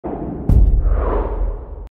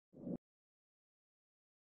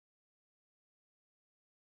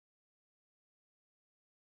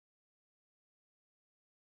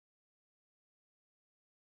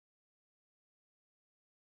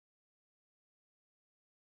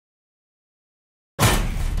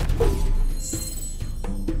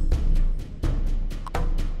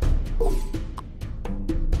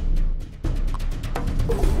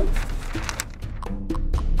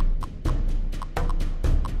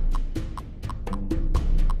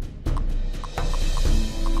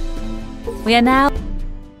We are now...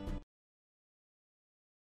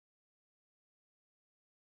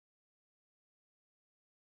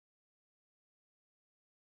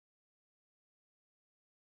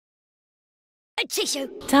 A tissue.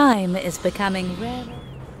 Time is becoming rare.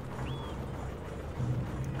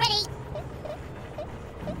 Ready.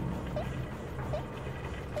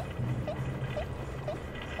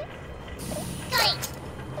 Got it.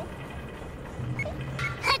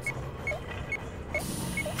 Hut.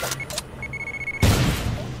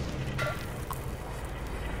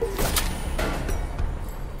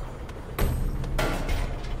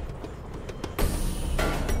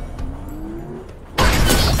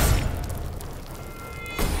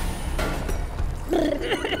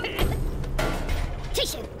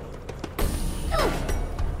 Tissue. Ooh.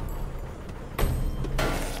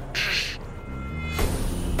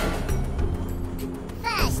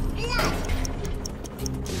 First blood.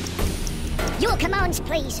 Your commands,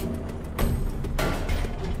 please.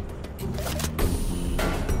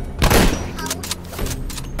 Hold.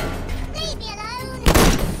 Leave me alone.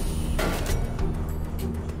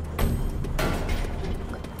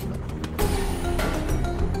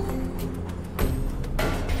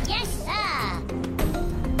 Yes, sir.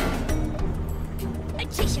 A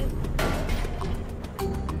tissue.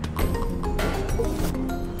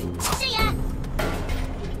 See ya.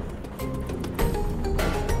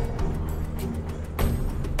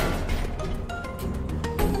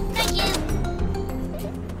 Thank you.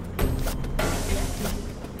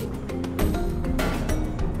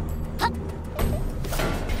 Hup.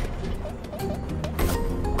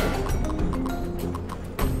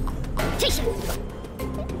 Tissue.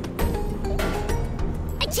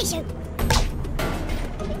 A tissue.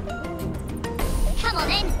 Come on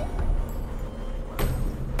then.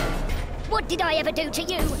 What did I ever do to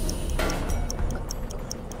you?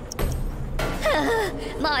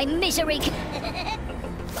 My misery.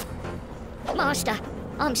 Master,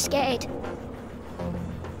 I'm scared.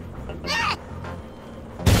 Ah!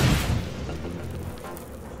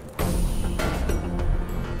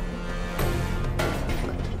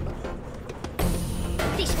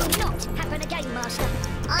 This will not happen again, Master.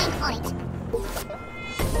 I'm on it.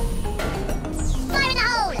 Fire in the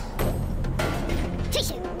hole!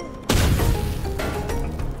 Tissue!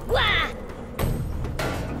 Wah!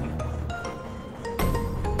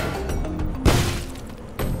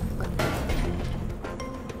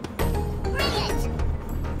 Brilliant!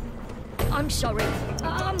 I'm sorry.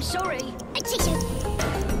 I'm sorry. A tissue!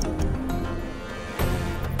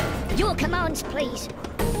 Your commands, please.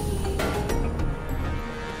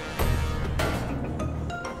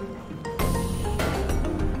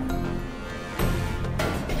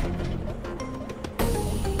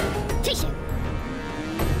 Tissue!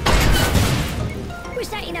 Was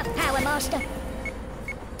that enough power, Master?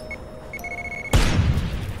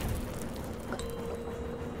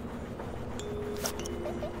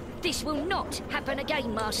 This will not happen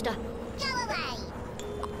again, Master. Go away!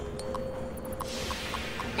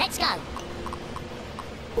 Let's go!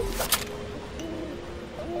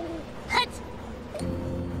 Hut!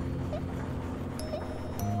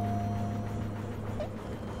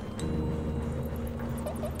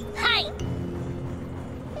 Hey!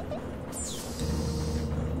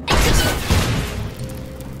 A tissue!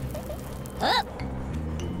 Up!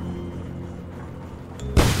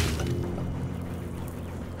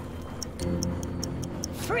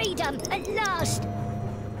 Freedom at last!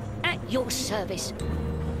 At your service.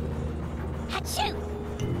 Achoo!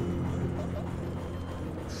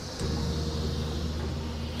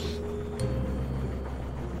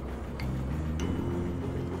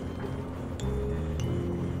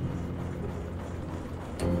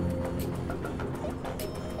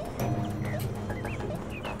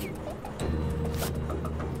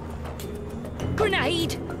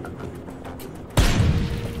 Grenade!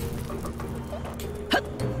 Hup.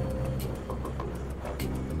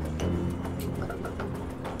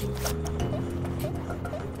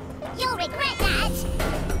 You'll regret that!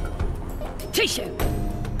 Tissue!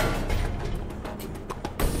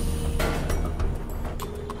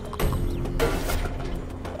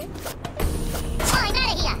 I'm out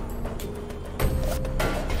of here!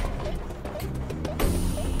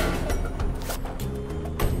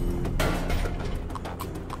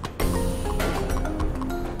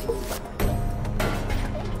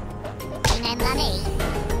 Remember me?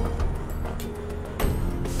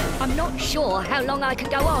 I'm not sure how long I can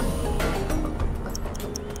go on.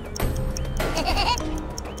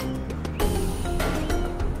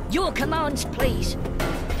 Your commands, please.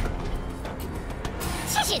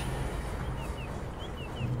 Tissue!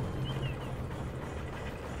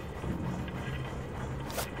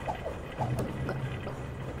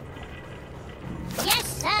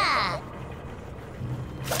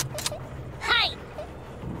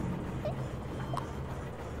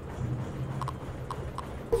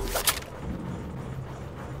 At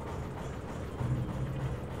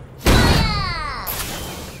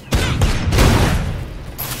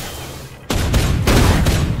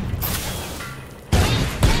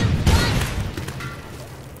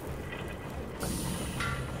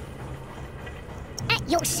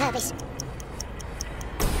your service.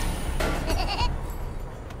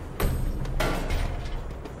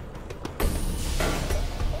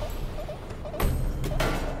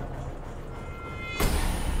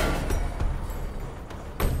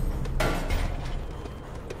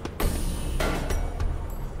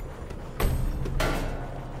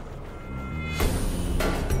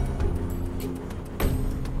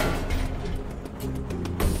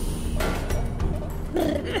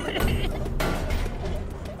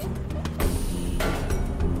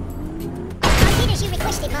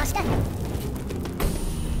 Master.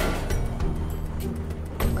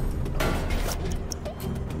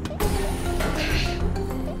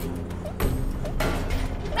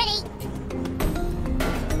 Ready.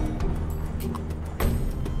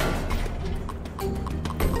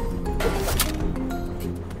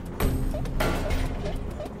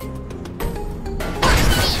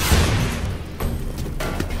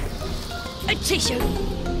 A tissue.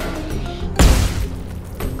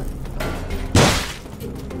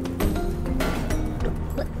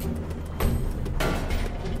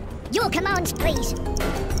 Your commands, please.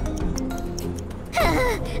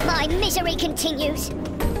 My misery continues.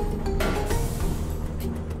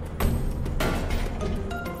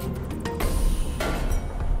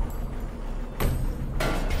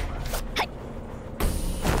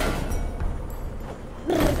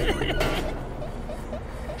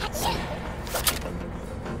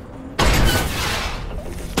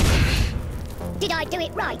 Did I do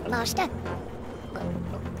it right, Master?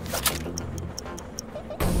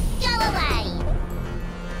 Go away!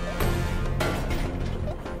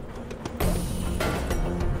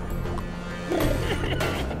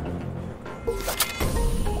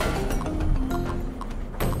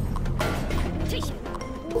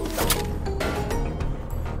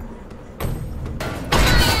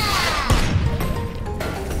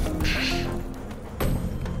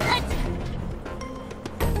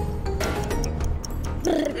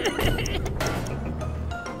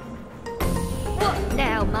 What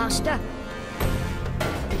now, Master?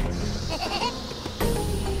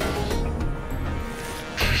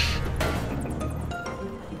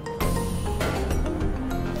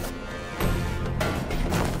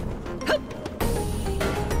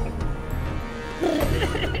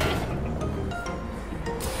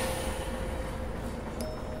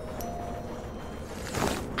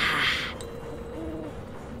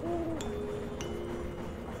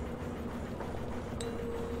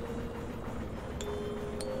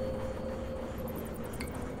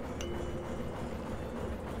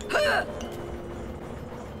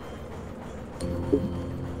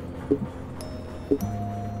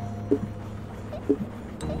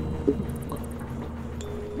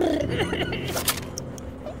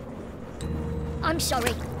 I'm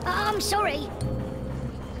sorry. I'm sorry.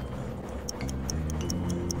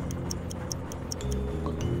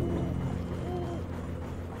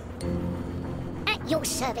 At your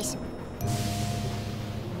service.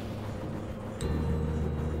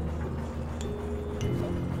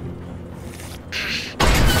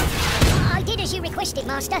 I did as you requested,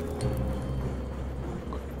 Master.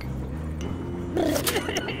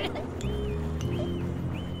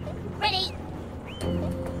 Ready.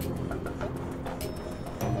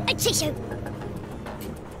 A tissue.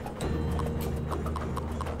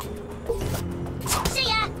 See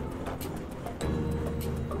ya.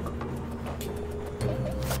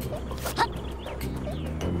 Hup.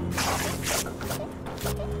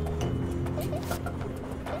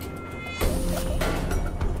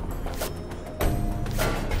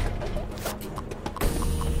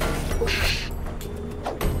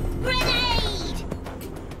 Grenade!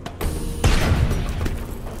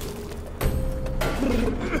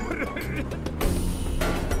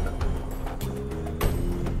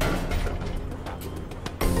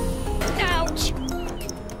 Ouch!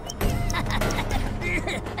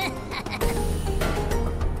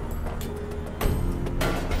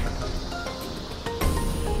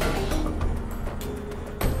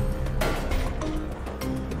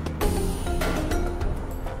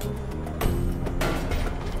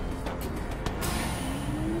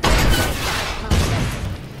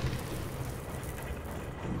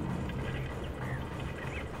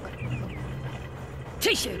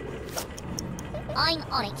 Tissue! I'm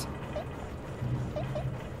on it.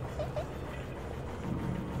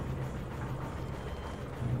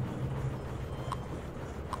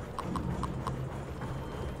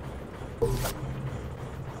 Revenge!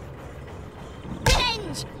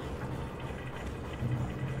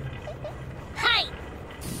 Hey!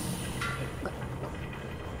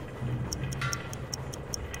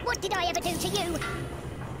 What did I ever do to you?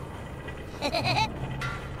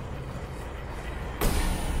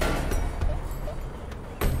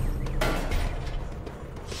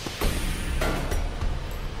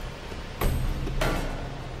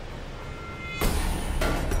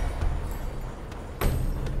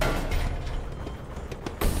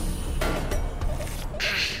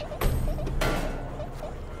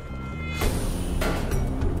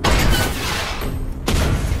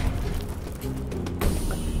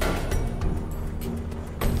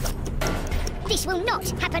 This will not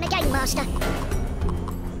happen again, Master.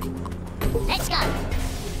 Let's go.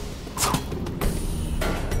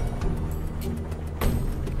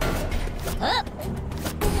 Up.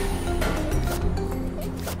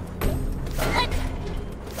 Hut.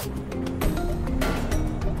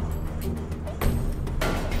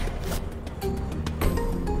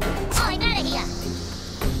 I'm out of here.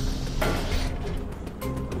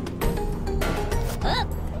 Up.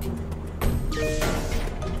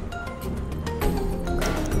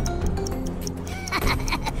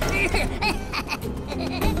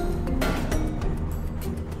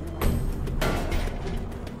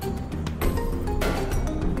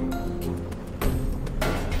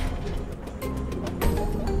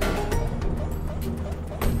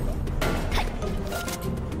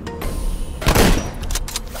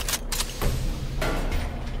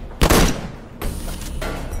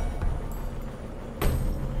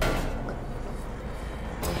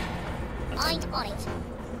 I'm on it.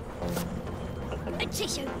 A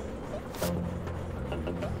tissue.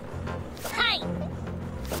 Hey!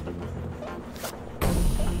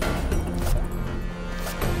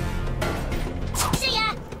 See ya!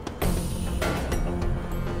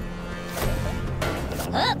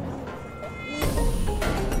 Up!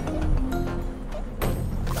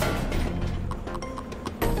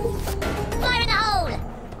 Fire in the hole!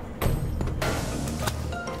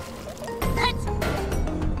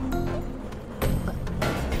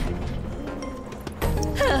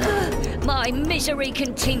 My misery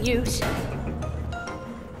continues.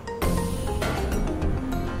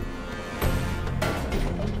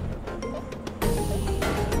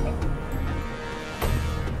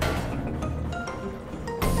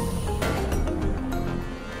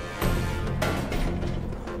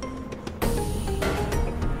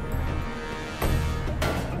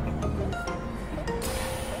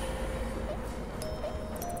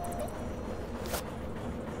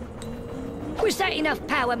 Was that enough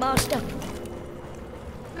power, Master?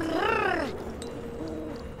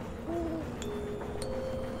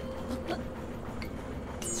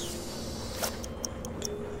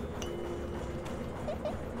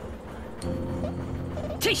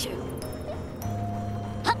 Tissue!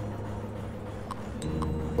 Hup.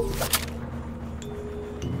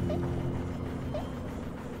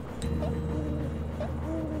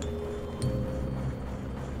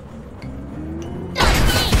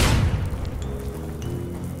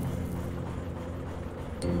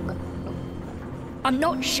 I'm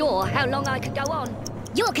not sure how long I could go on.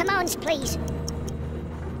 Your commands, please.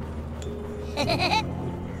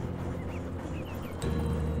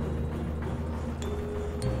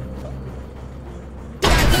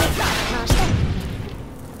 Master.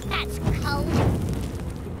 That's cold.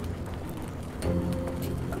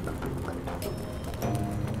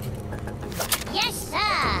 Yes,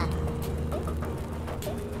 sir.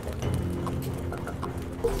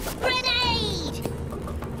 Grenade!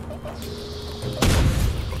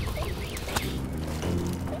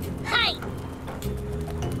 Hey!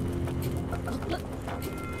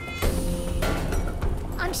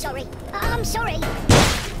 I'm sorry. I'm sorry.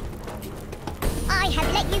 I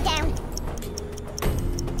have let you down.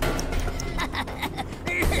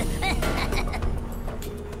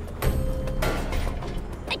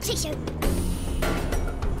 A tissue.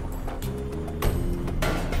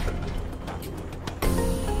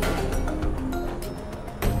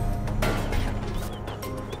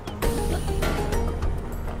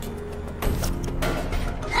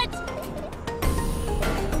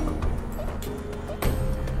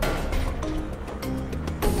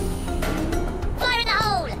 Fire in the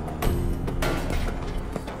hole!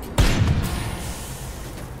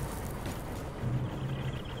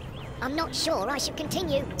 I'm not sure I should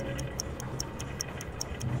continue.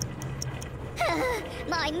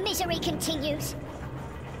 My misery continues.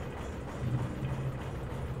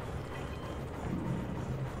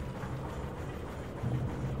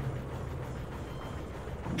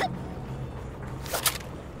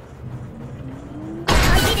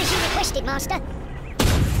 I did as you requested. requested, Master.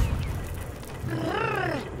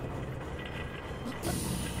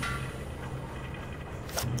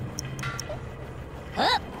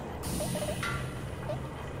 Up.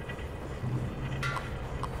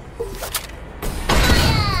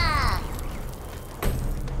 Fire!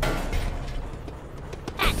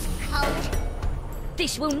 That's cold.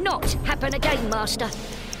 This will not happen again, Master.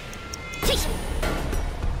 Tissue.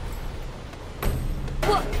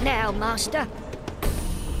 What now, Master?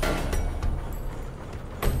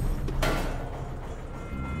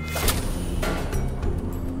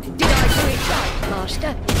 Did I do it right,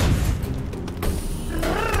 Master?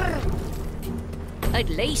 At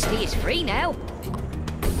least he is free now.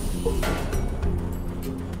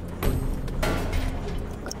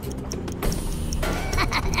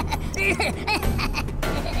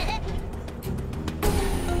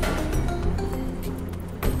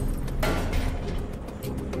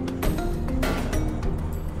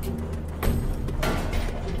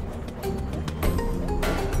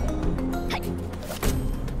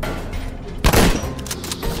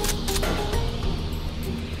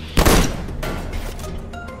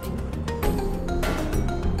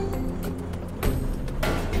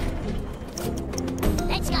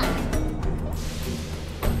 Let's go.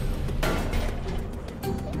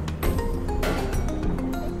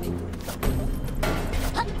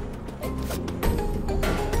 Hup.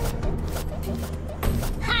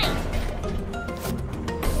 Hey.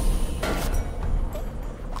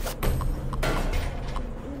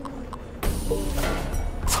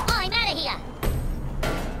 I'm out of here.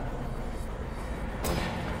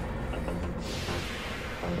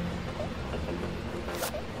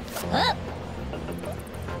 Up.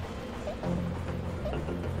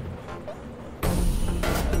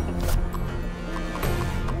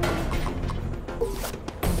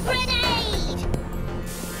 Grenade!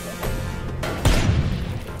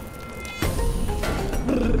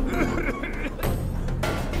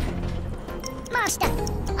 Master,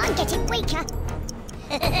 I'm getting weaker.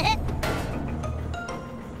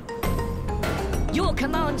 Your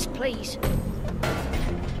commands, please.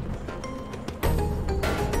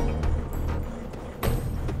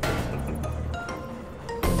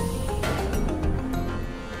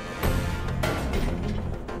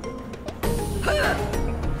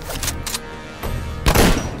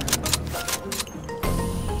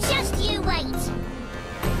 Just you wait.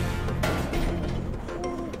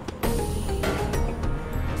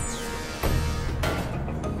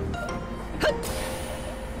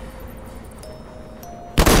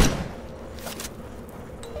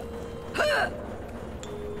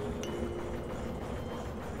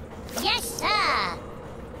 Yes, sir.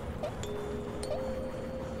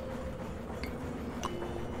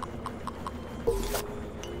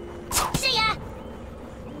 See ya.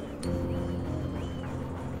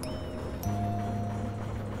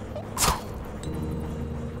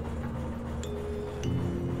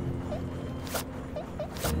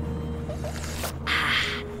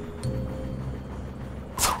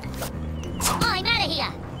 I'm out of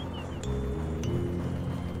here.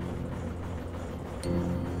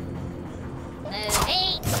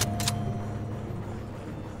 Moving.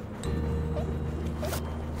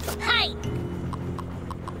 Hey.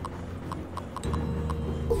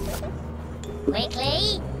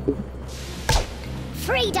 Quickly.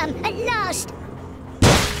 Freedom at last.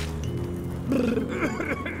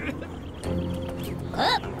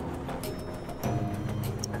 Up.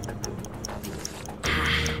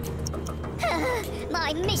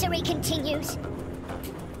 My misery continues.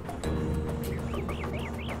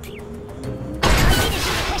 I did as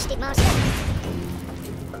you requested, Master.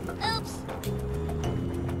 Oops.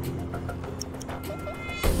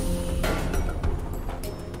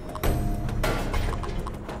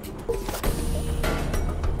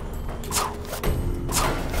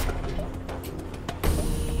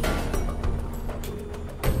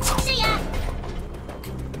 See ya.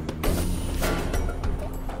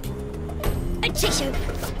 A tissue.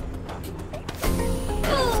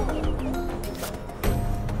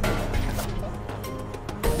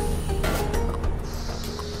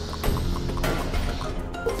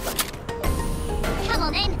 Come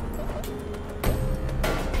on then.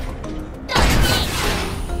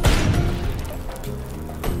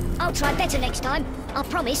 I'll try better next time, I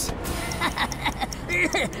promise.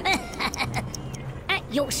 At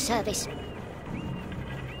your service.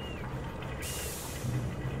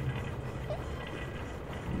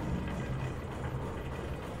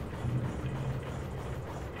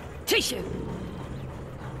 Tissue.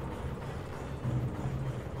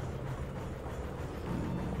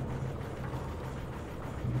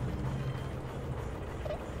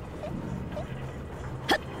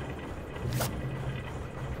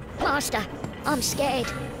 Master. I'm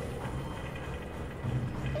scared.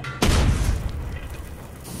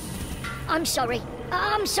 I'm sorry.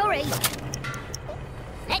 I'm sorry.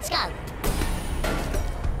 Let's go.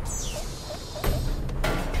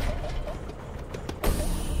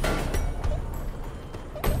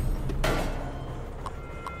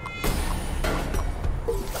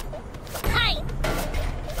 Hey!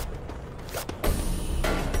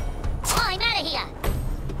 I'm out of here.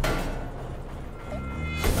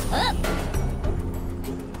 Up.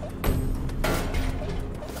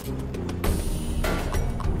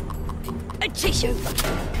 A tissue.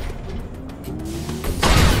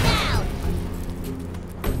 Down.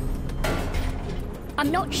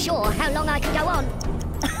 I'm not sure how long I can go on.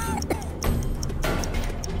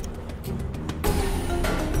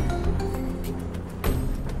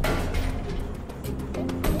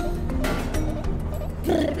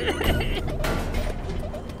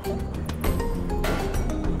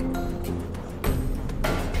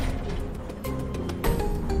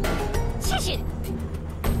 Tissue.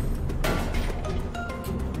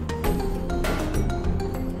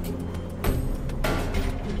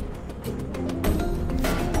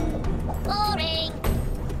 Boring.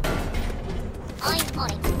 I'm on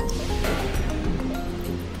it.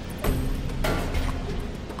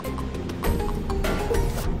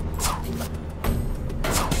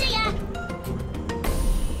 See ya.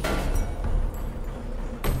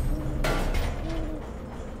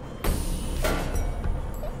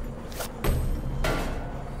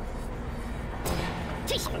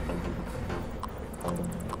 Tissue.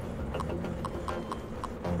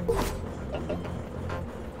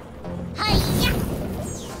 Hi-ya.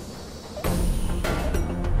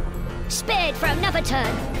 Spared for another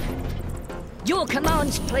turn. Your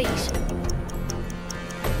commands, please.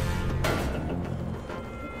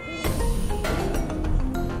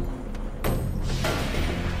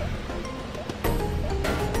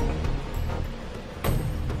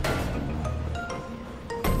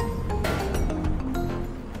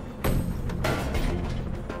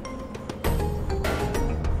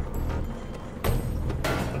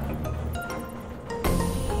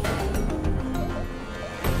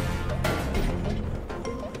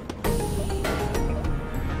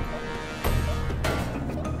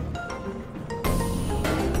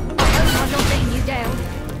 I'm not letting you down.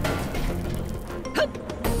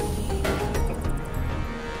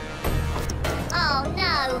 Oh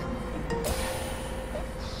no.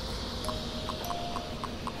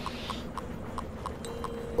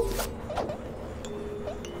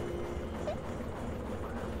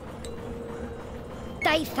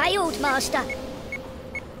 They failed, Master.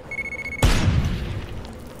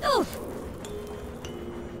 Oof.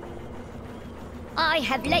 I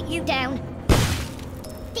have let you down.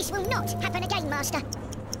 This will not happen again, Master.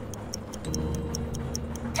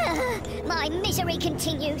 My misery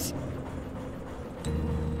continues.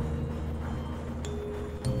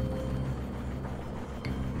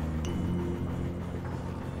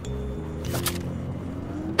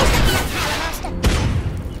 Power, Master.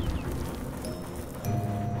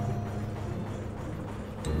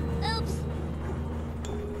 Oops.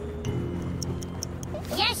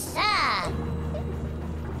 Yes, sir.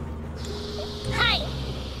 Hey.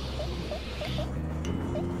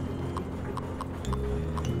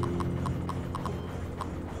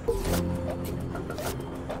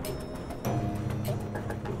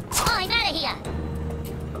 I'm out of here.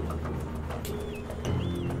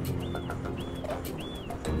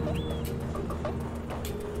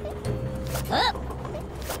 Up.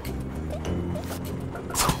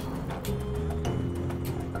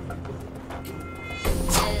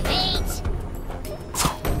 Move it.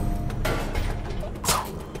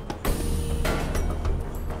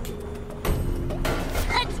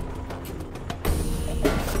 Hut.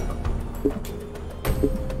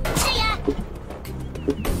 See ya.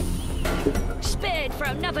 Spared for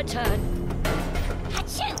another turn.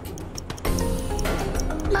 Achoo.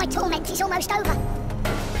 My torment is almost over.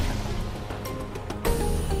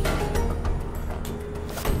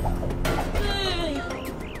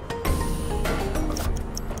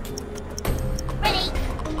 Ready.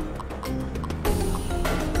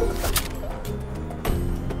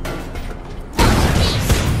 What's this?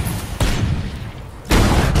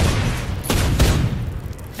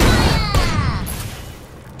 Fire!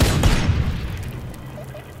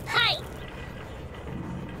 Hey!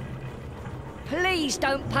 Please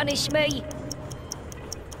don't punish me.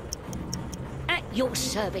 At your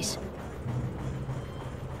service.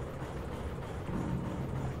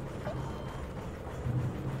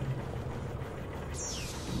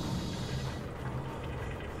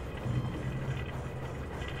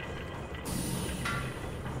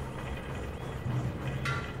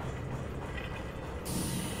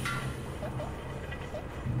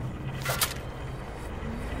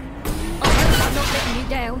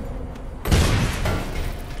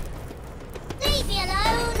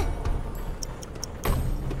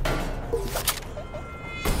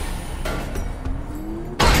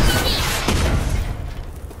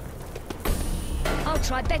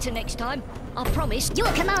 better next time. I promise. Your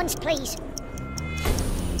commands, please.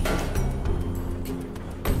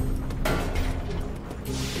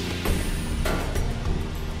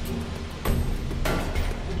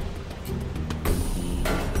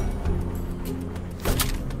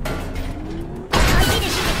 I did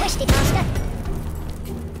as you requested, Master.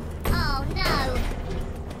 Oh, no.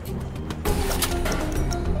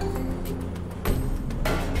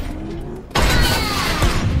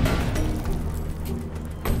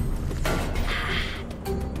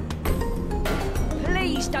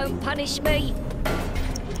 Please don't punish me.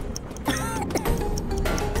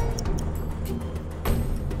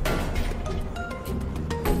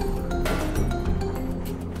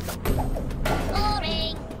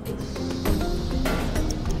 Boring.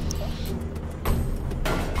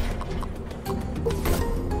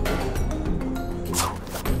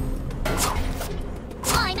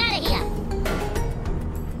 I'm out of here.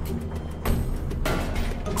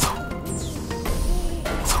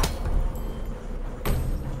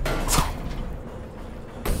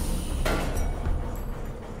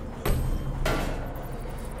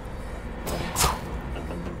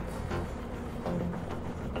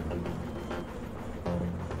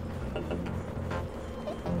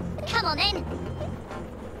 Come on then.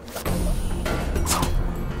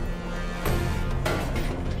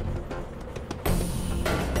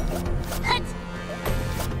 Hut.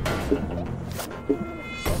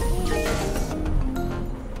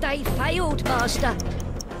 They failed, Master.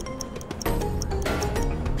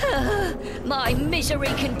 My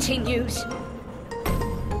misery continues.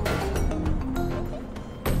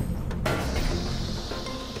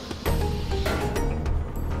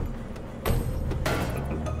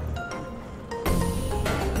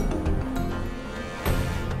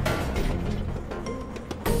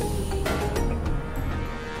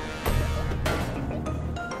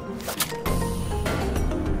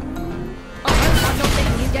 I hope I'm not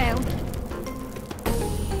letting you down.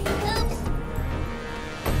 Oops.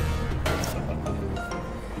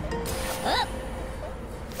 Up.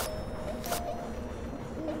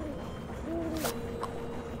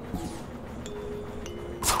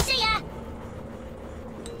 See ya.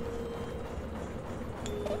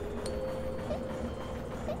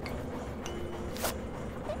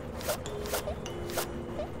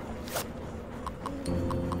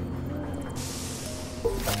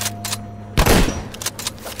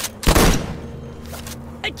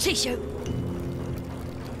 A tissue.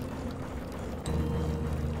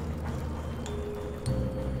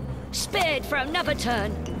 Spared for another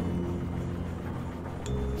turn.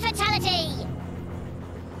 Fatality.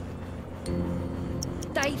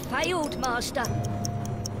 They failed, Master.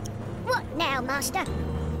 What now, Master?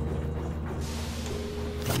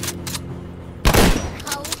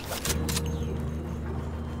 Cold.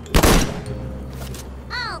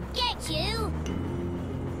 I'll get you.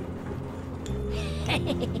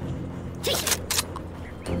 Tissue.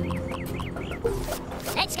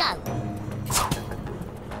 Let's go.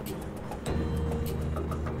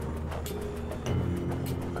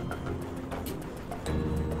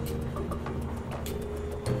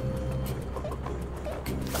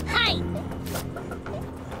 Hey.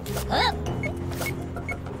 Up.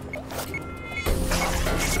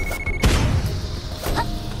 Hup.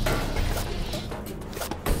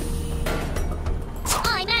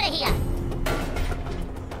 I'm out of here.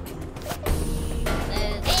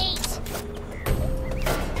 Move it.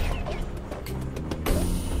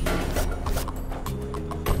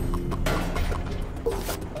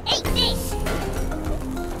 Eat this.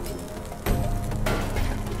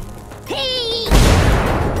 Hey.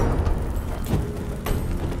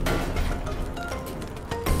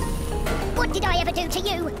 What did I ever do to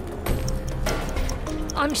you?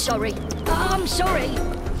 I'm sorry. I'm sorry.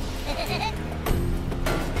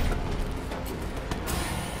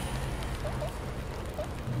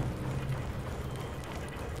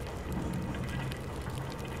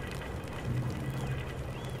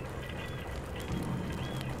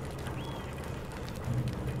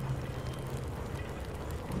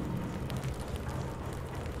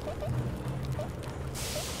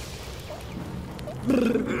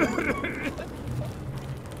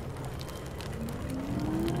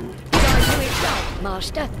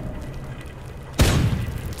 Master.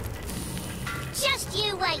 Just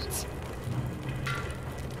you wait.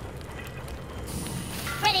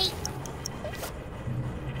 Ready.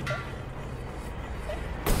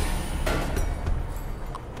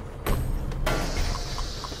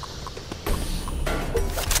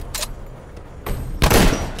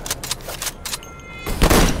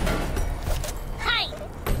 Hey.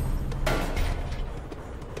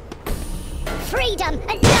 Freedom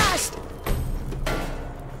at last.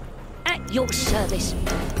 At your service.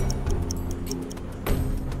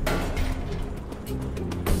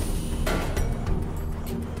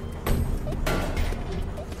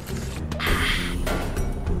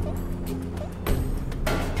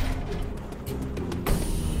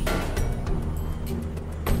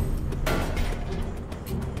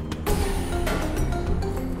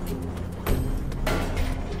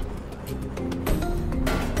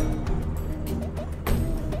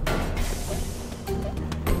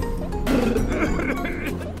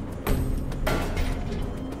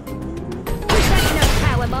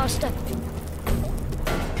 Master.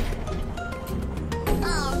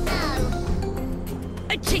 Oh no!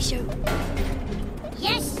 A tissue.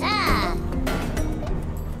 Yes, sir!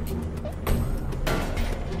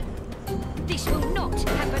 This will not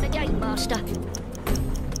happen again, Master.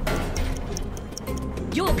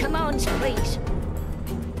 Your commands, please.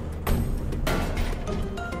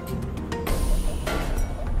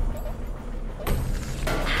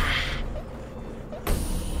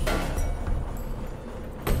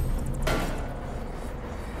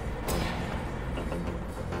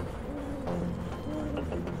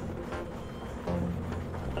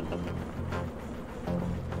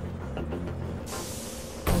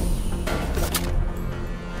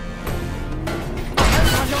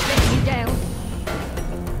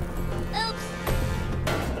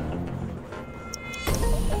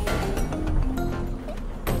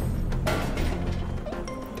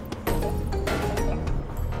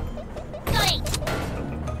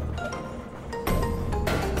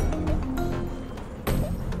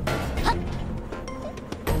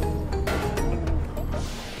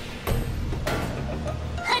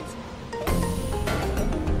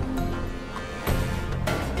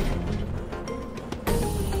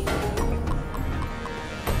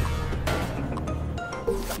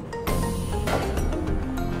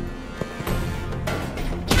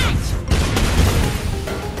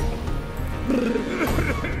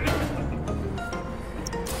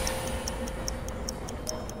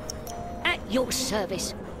 At your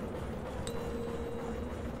service.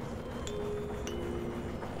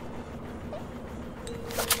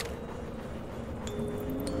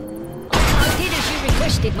 I did as you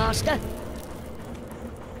requested, Master.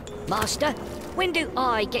 Master, when do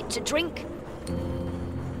I get to drink?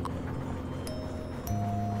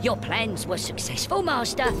 Your plans were successful,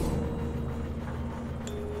 Master.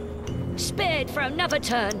 Spared for another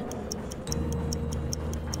turn.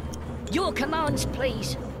 Your commands,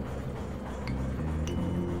 please.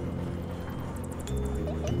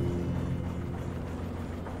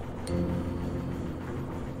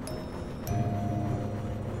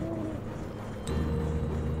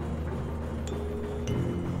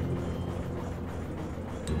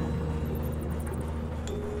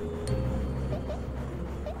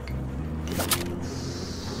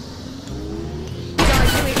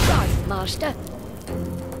 Master.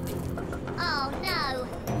 Oh no!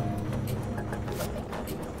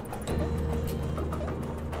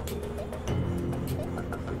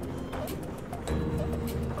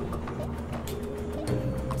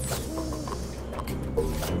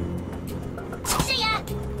 See ya!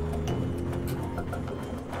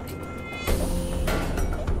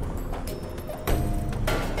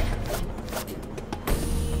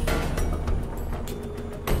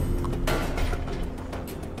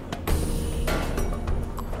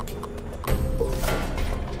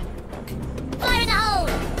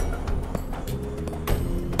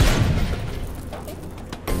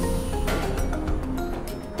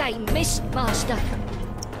 They missed, Master.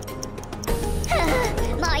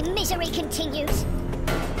 My misery continues.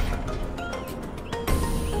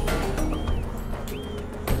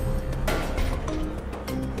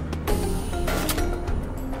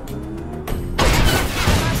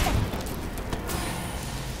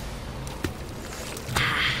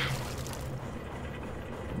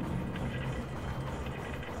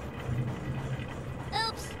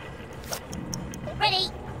 Oops.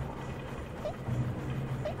 Ready.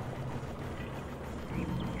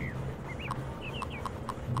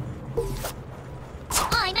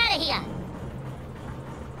 I'm out of here!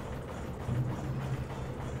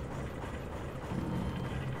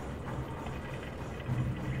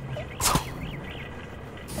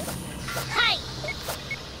 Hey!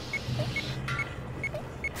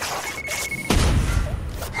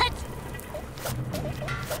 Hut!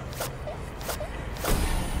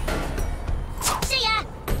 See ya!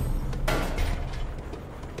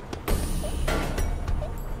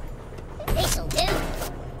 This'll do.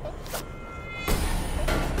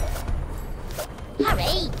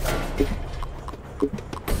 Hurry!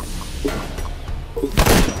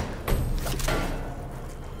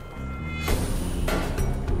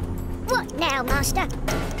 What?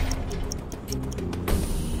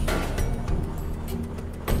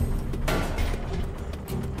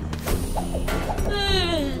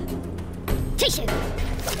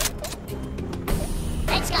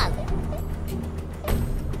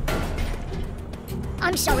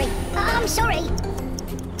 I'm sorry. I'm sorry.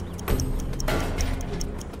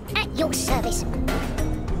 At your service.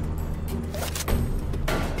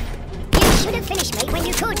 You should have finished me when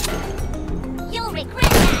you could. You'll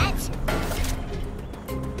regret that.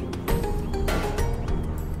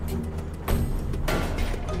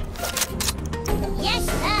 Yes,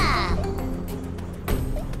 sir.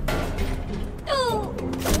 Ooh.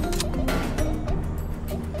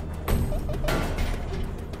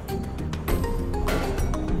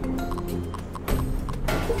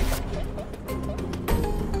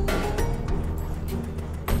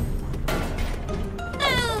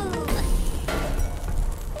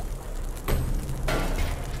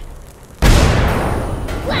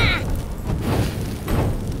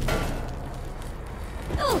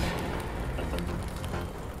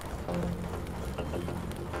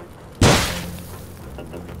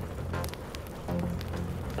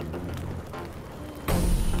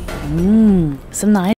 Some nice